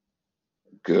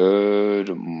Good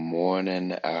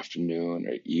morning, afternoon,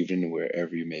 or evening,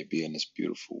 wherever you may be in this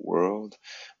beautiful world.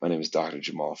 My name is Dr.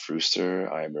 Jamal Frooster.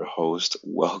 I am your host.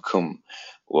 Welcome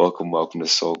to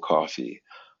Soul Coffee,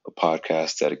 a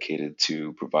podcast dedicated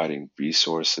to providing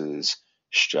resources,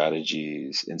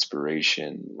 strategies,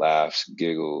 inspiration, laughs,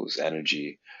 giggles,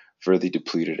 energy for the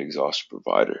depleted, exhausted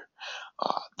provider.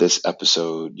 This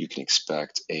episode, you can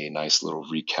expect a nice little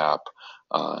recap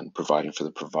on providing for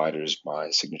the providers, my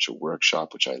signature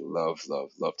workshop, which I love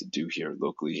to do here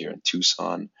locally here in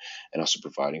Tucson, and also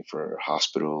providing for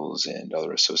hospitals and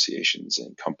other associations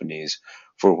and companies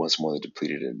for once more the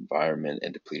depleted environment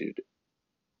and depleted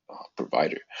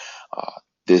provider. Uh,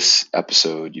 this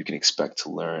episode, you can expect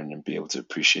to learn and be able to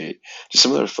appreciate just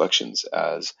some of the reflections,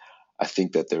 as I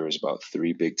think that there is about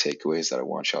three big takeaways that I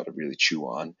want y'all to really chew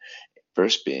on.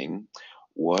 First being,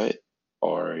 what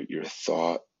are your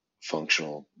thought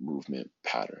functional movement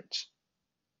patterns?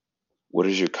 What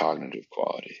is your cognitive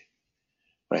quality?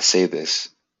 When I say this,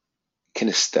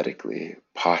 kinesthetically,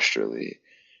 posturally,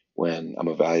 when I'm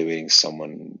evaluating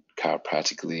someone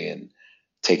chiropractically and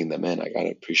taking them in, I got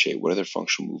to appreciate what are their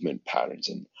functional movement patterns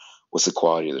and what's the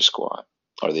quality of their squat?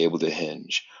 Are they able to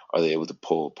hinge? Are they able to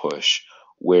pull, push?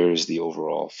 Where is the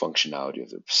overall functionality of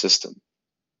their system?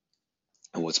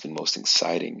 And what's been most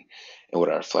exciting and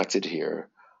what I reflected here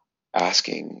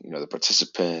asking, the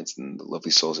participants and the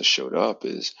lovely souls that showed up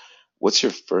is, what's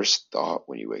your first thought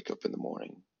when you wake up in the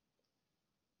morning?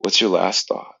 What's your last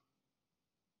thought?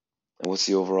 And what's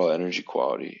the overall energy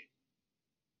quality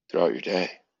throughout your day?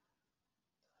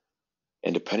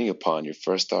 And depending upon your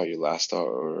first thought, your last thought,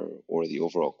 or the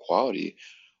overall quality,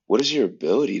 what is your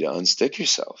ability to unstick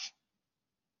yourself?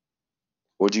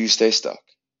 Or do you stay stuck?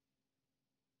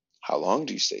 How long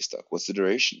do you stay stuck? What's the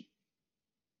duration?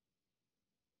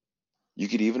 You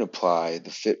could even apply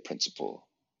the FIT principle: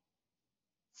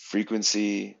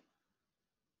 frequency,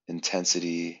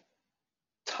 intensity,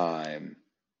 time,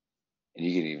 and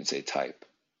you can even say type.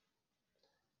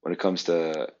 When it comes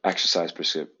to exercise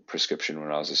prescription,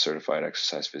 when I was a certified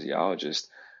exercise physiologist,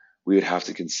 we would have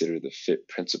to consider the FIT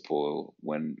principle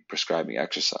when prescribing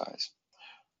exercise.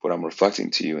 What I'm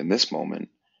reflecting to you in this moment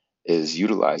is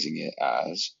utilizing it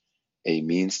as a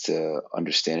means to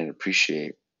understand and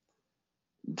appreciate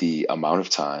the amount of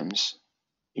times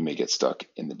you may get stuck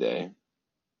in the day,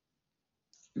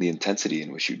 the intensity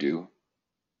in which you do,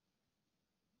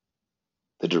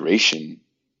 the duration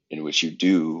in which you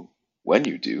do, when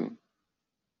you do,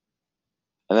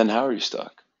 and then how are you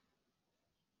stuck?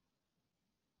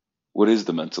 What is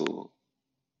the mental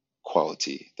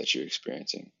quality that you're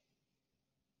experiencing?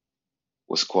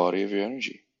 What's the quality of your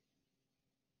energy?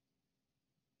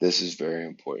 This is very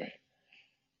important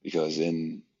because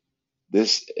in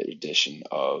this edition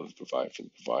of Provide for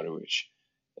the Provider, which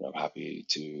I'm happy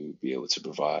to be able to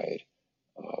provide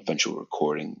eventual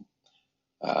recording,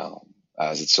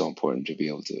 as it's so important to be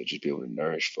able to just be able to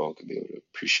nourish folk and be able to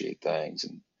appreciate things.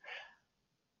 And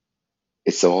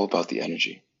it's all about the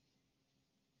energy,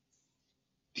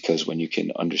 because when you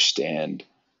can understand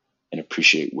and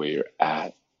appreciate where you're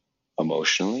at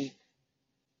emotionally,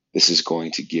 this is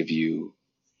going to give you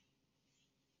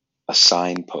a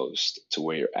signpost to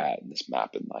where you're at in this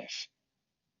map in life.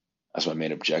 That's my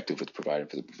main objective with providing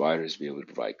for the provider, is to be able to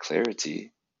provide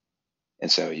clarity.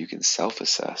 And so you can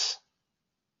self-assess,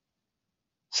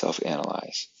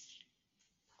 self-analyze,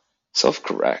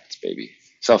 self-correct, baby,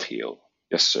 self-heal.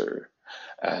 Yes, sir.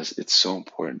 As it's so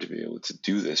important to be able to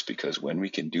do this, because when we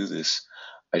can do this,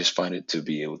 I just find it to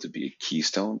be able to be a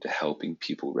keystone to helping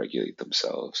people regulate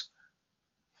themselves.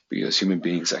 Because human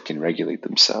beings that can regulate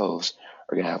themselves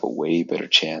are going to have a way better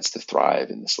chance to thrive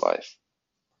in this life.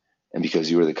 And because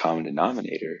you are the common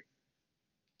denominator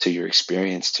to your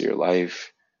experience, to your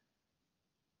life,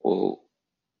 well,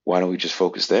 why don't we just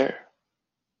focus there?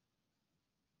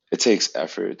 It takes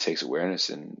effort, it takes awareness,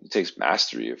 and it takes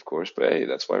mastery, of course, but hey,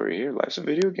 that's why we're here. Life's a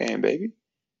video game, baby. And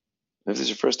if this is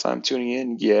your first time tuning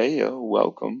in,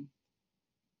 welcome.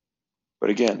 But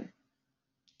again,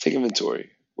 take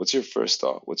inventory. What's your first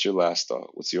thought? What's your last thought?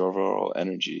 What's your overall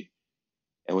energy?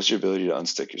 And what's your ability to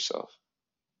unstick yourself?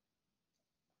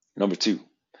 Number 2,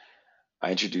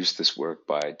 I introduced this work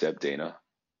by Deb Dana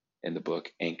in the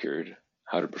book Anchored: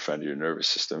 How to Befriend Your Nervous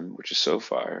System, which is so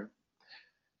fire.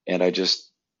 And I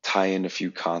just tie in a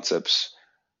few concepts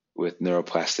with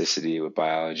neuroplasticity, with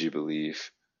biology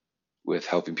belief, with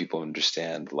helping people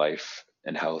understand life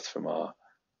and health from a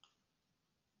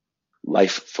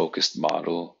life-focused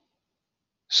model.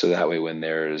 So that way, when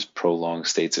there's prolonged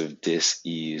states of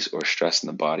dis-ease or stress in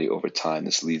the body over time,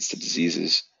 this leads to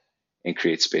diseases and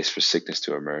creates space for sickness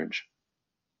to emerge.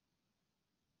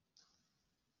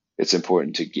 it's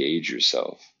important to gauge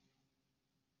yourself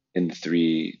in the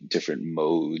three different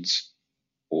modes,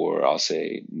 or I'll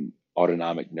say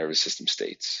autonomic nervous system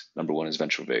states. Number one is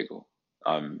ventral vagal.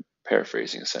 I'm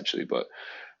paraphrasing essentially, but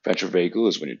ventral vagal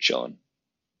is when you're chilling.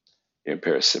 You're in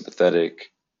parasympathetic.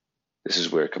 This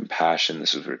is where compassion,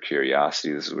 this is where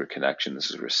curiosity, this is where connection, this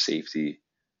is where safety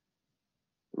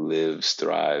lives,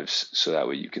 thrives, so that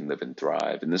way you can live and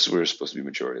thrive. And this is where it's supposed to be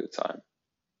majority of the time.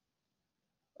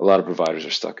 A lot of providers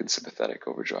are stuck in sympathetic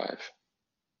overdrive,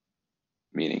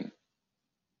 meaning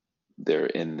they're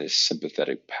in this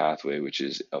sympathetic pathway, which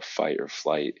is a fight or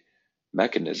flight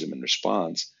mechanism and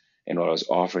response. And what I was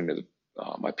offering to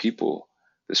my people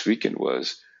this weekend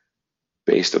was,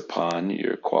 based upon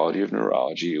your quality of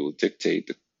neurology, it will dictate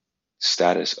the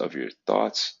status of your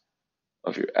thoughts,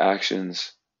 of your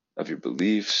actions, of your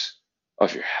beliefs,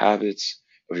 of your habits,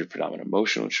 of your predominant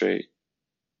emotional trait.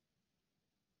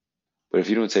 But if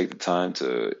you don't take the time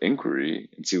to inquiry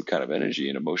and see what kind of energy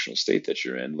and emotional state that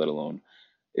you're in, let alone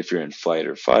if you're in flight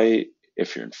or fight,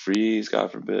 if you're in freeze,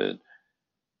 God forbid,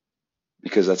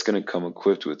 because that's going to come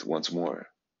equipped with, once more,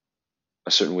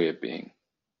 a certain way of being.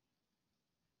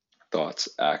 Thoughts,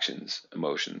 actions,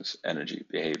 emotions, energy,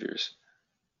 behaviors,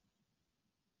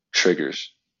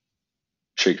 triggers,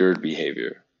 triggered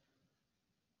behavior.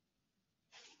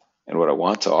 And what I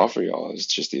want to offer y'all is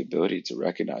just the ability to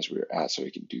recognize where you're at so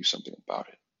we can do something about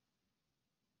it.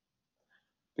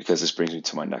 Because this brings me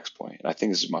to my next point. And I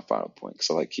think this is my final point, because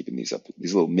I like keeping these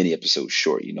little mini episodes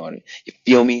short. You know what I mean? You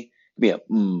feel me? Give me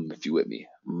a if you with me.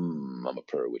 I'm a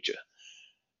purr with you.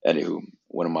 Anywho,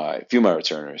 a few of my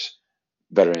returners,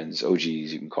 veterans, OGs,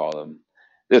 you can call them.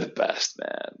 They're the best,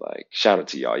 man. Like, shout out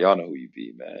to y'all. Y'all know who you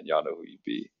be, man. Y'all know who you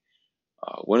be.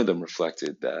 One of them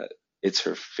reflected that it's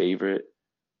her favorite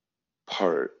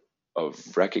part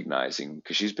of recognizing,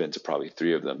 because she's been to probably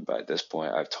 3 of them, but at this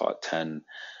point I've taught 10.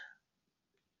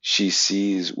 She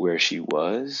sees where she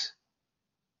was,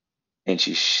 and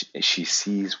she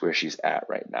sees where she's at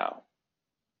right now.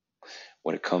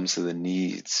 When it comes to the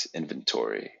needs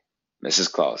inventory,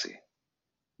 Mrs. Clausy,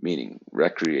 meaning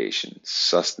recreation,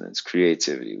 sustenance,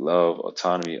 creativity, love,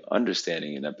 autonomy,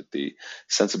 understanding and empathy,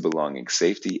 sense of belonging,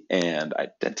 safety, and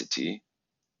identity,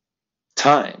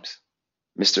 times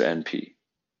Mr. NP.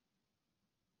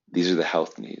 These are the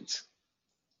health needs: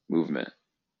 movement,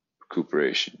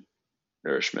 recuperation,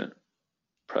 nourishment,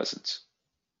 presence.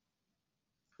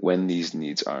 When these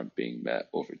needs aren't being met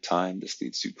over time, this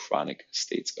leads to chronic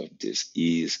states of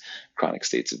dis-ease. Chronic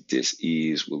states of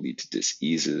dis-ease will lead to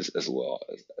diseases as well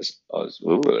as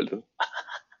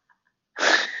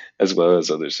as well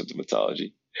as other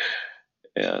symptomatology.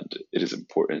 And it is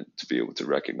important to be able to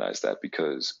recognize that,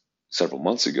 because several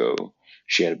months ago,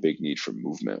 she had a big need for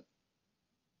movement,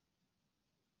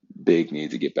 big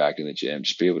need to get back in the gym,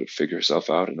 just be able to figure herself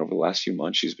out. And over the last few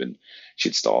months, she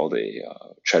installed a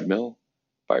treadmill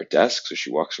by her desk, so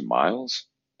she walks for miles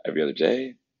every other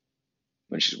day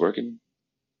when she's working,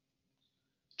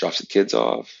 drops the kids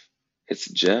off, hits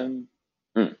the gym,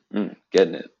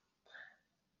 getting it.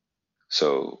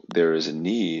 So there is a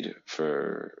need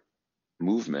for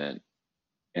movement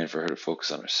and for her to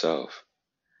focus on herself.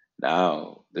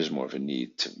 Now there's more of a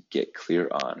need to get clear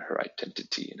on her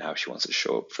identity and how she wants to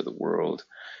show up for the world,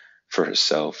 for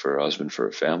herself, for her husband, for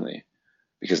her family.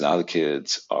 Because now the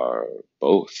kids are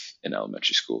both in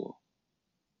elementary school.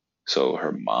 So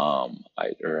her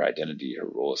identity, her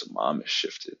role as a mom has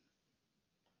shifted.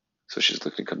 So she's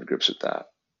looking to come to grips with that.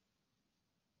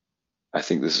 I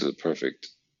think this is a perfect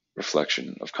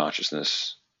reflection of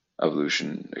consciousness,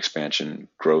 evolution, expansion,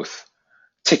 growth.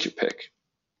 Take your pick.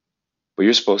 But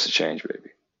you're supposed to change,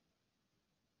 baby.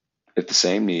 If the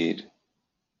same need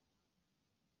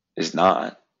is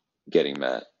not getting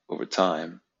met over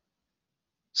time,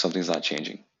 something's not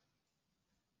changing.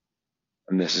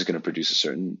 And this is going to produce a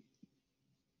certain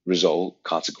result,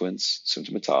 consequence,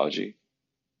 symptomatology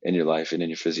in your life and in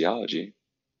your physiology.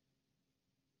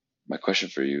 My question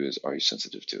for you is, are you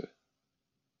sensitive to it?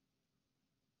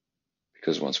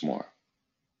 Because once more,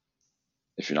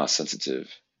 if you're not sensitive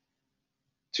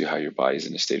to how your body's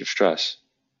in a state of stress,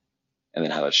 and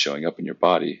then how that's showing up in your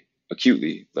body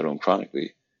acutely, let alone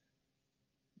chronically,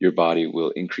 your body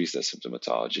will increase that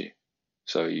symptomatology.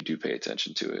 So you do pay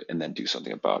attention to it and then do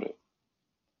something about it.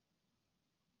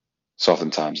 So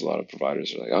oftentimes a lot of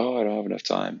providers are like, oh, I don't have enough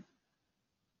time.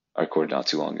 I recorded not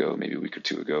too long ago, maybe a week or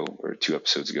 2 ago, or 2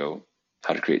 episodes ago,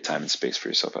 how to create time and space for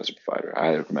yourself as a provider. I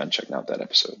highly recommend checking out that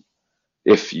episode.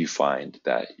 If you find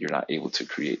that you're not able to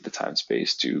create the time and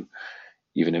space to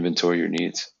even inventory your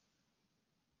needs.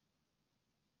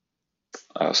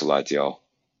 I also lied to y'all.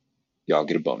 Y'all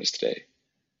get a bonus today.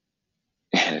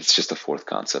 And it's just a fourth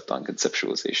concept on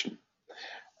conceptualization.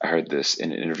 I heard this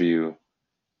in an interview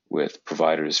with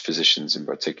providers, physicians in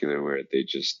particular, where they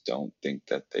just don't think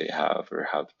that they have or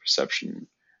have the perception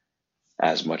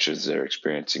as much as they're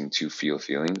experiencing to feel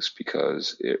feelings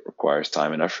because it requires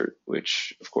time and effort,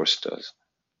 which of course it does.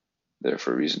 There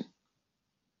for a reason.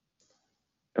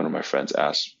 One of my friends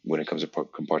asked, when it comes to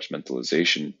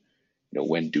compartmentalization,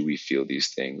 when do we feel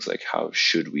these things? Like, how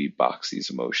should we box these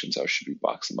emotions? How should we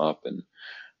box them up? And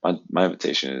my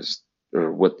invitation is,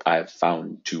 or what I've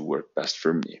found to work best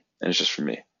for me, and it's just for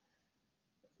me.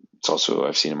 It's also,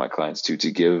 I've seen in my clients too,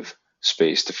 to give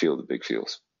space to feel the big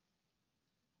feels.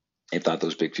 If not,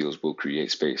 those big feels will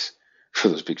create space for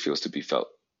those big feels to be felt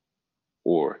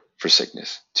or for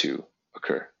sickness to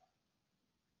occur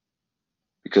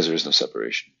because there is no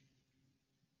separation.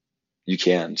 You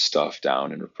can stuff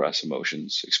down and repress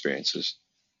emotions, experiences,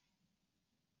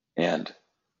 and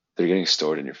they're getting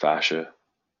stored in your fascia,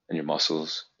 in your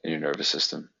muscles, in your nervous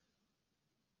system,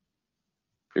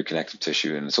 your connective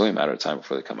tissue, and it's only a matter of time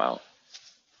before they come out.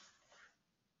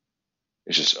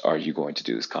 It's just, are you going to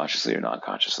do this consciously or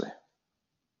non-consciously?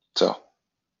 So,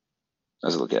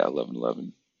 as I look at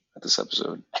 11:11 at this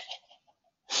episode,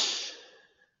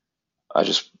 I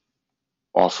just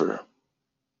offer,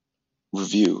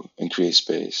 review, and create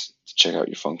space to check out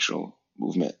your functional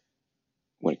movement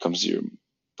when it comes to your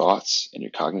thoughts and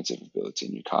your cognitive ability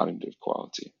and your cognitive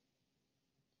quality.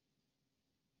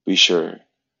 Be sure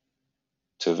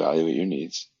to evaluate your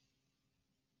needs,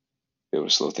 be able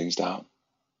to slow things down,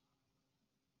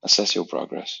 assess your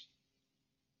progress,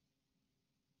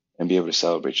 and be able to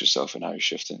celebrate yourself and how you're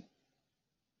shifting.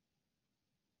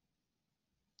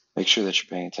 Make sure that you're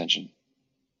paying attention.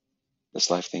 This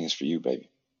life thing is for you, baby.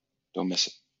 Don't miss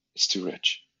it. It's too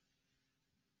rich.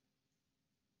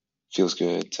 Feels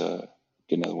good to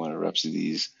get another one of the reps of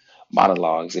these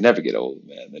monologues. They never get old,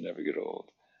 man. They never get old.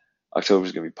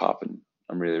 October's going to be popping.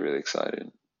 I'm really, really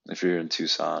excited. If you're in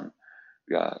Tucson,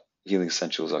 we got Healing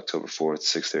Essentials October 4th,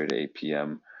 6:30 to 8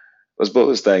 p.m. Let's blow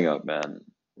this thing up, man.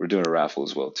 We're doing a raffle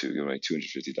as well, too. Giving away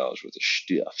 $250 worth of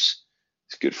stuffs.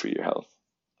 It's good for your health,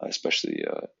 especially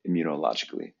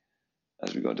immunologically.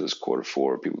 As we go into this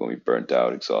Q4, people are going to be burnt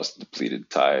out, exhausted, depleted,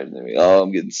 tired, and they're like, oh,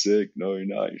 I'm getting sick. No, you're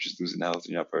not. You're just losing health and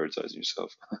you're not prioritizing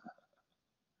yourself.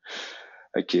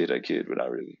 I kid, but not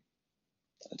really.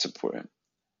 It's important.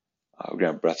 We're going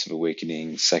to have Breaths of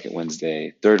Awakening, second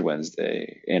Wednesday, third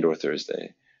Wednesday, and or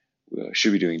Thursday. We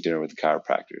should be doing dinner with the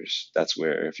chiropractors. That's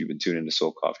where, if you've been tuning into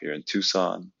Soul Coffee here in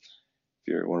Tucson,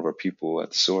 if you're one of our people at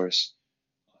the source,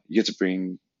 you get to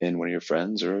bring in one of your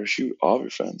friends or shoot all of your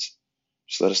friends.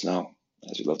 Just let us know,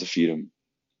 as we'd love to feed them.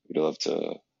 We'd love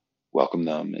to welcome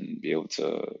them and be able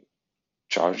to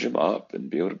charge them up and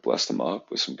be able to bless them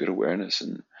up with some good awareness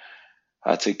and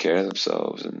how to take care of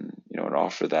themselves, and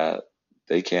offer that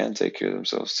they can take care of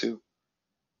themselves too.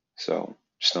 So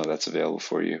just know that's available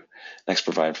for you. Next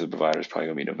provider for the provider is probably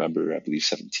going to be November, I believe,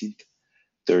 17th.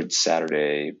 Third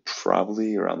Saturday,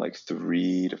 probably around like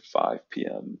 3 to 5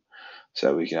 p.m. So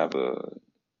that we can have a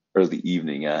early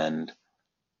evening and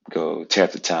go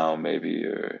tap the town maybe,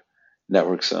 or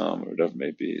network some, or whatever it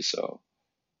may be. So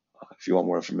if you want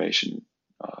more information,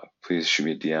 please shoot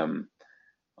me a DM,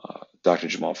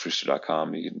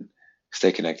 drjamalfrooster.com. You can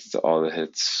stay connected to all the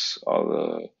hits, all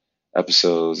the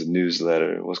episodes, the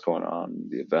newsletter, what's going on,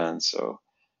 the events. So,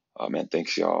 man,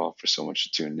 thanks y'all for so much for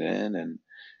tuning in. And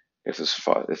if this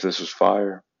was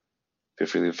fire, feel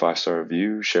free to leave a 5-star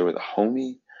review, share with a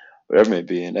homie, whatever it may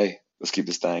be. And hey, let's keep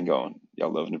this thing going.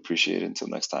 Y'all love and appreciate it. Until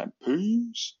next time,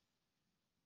 peace.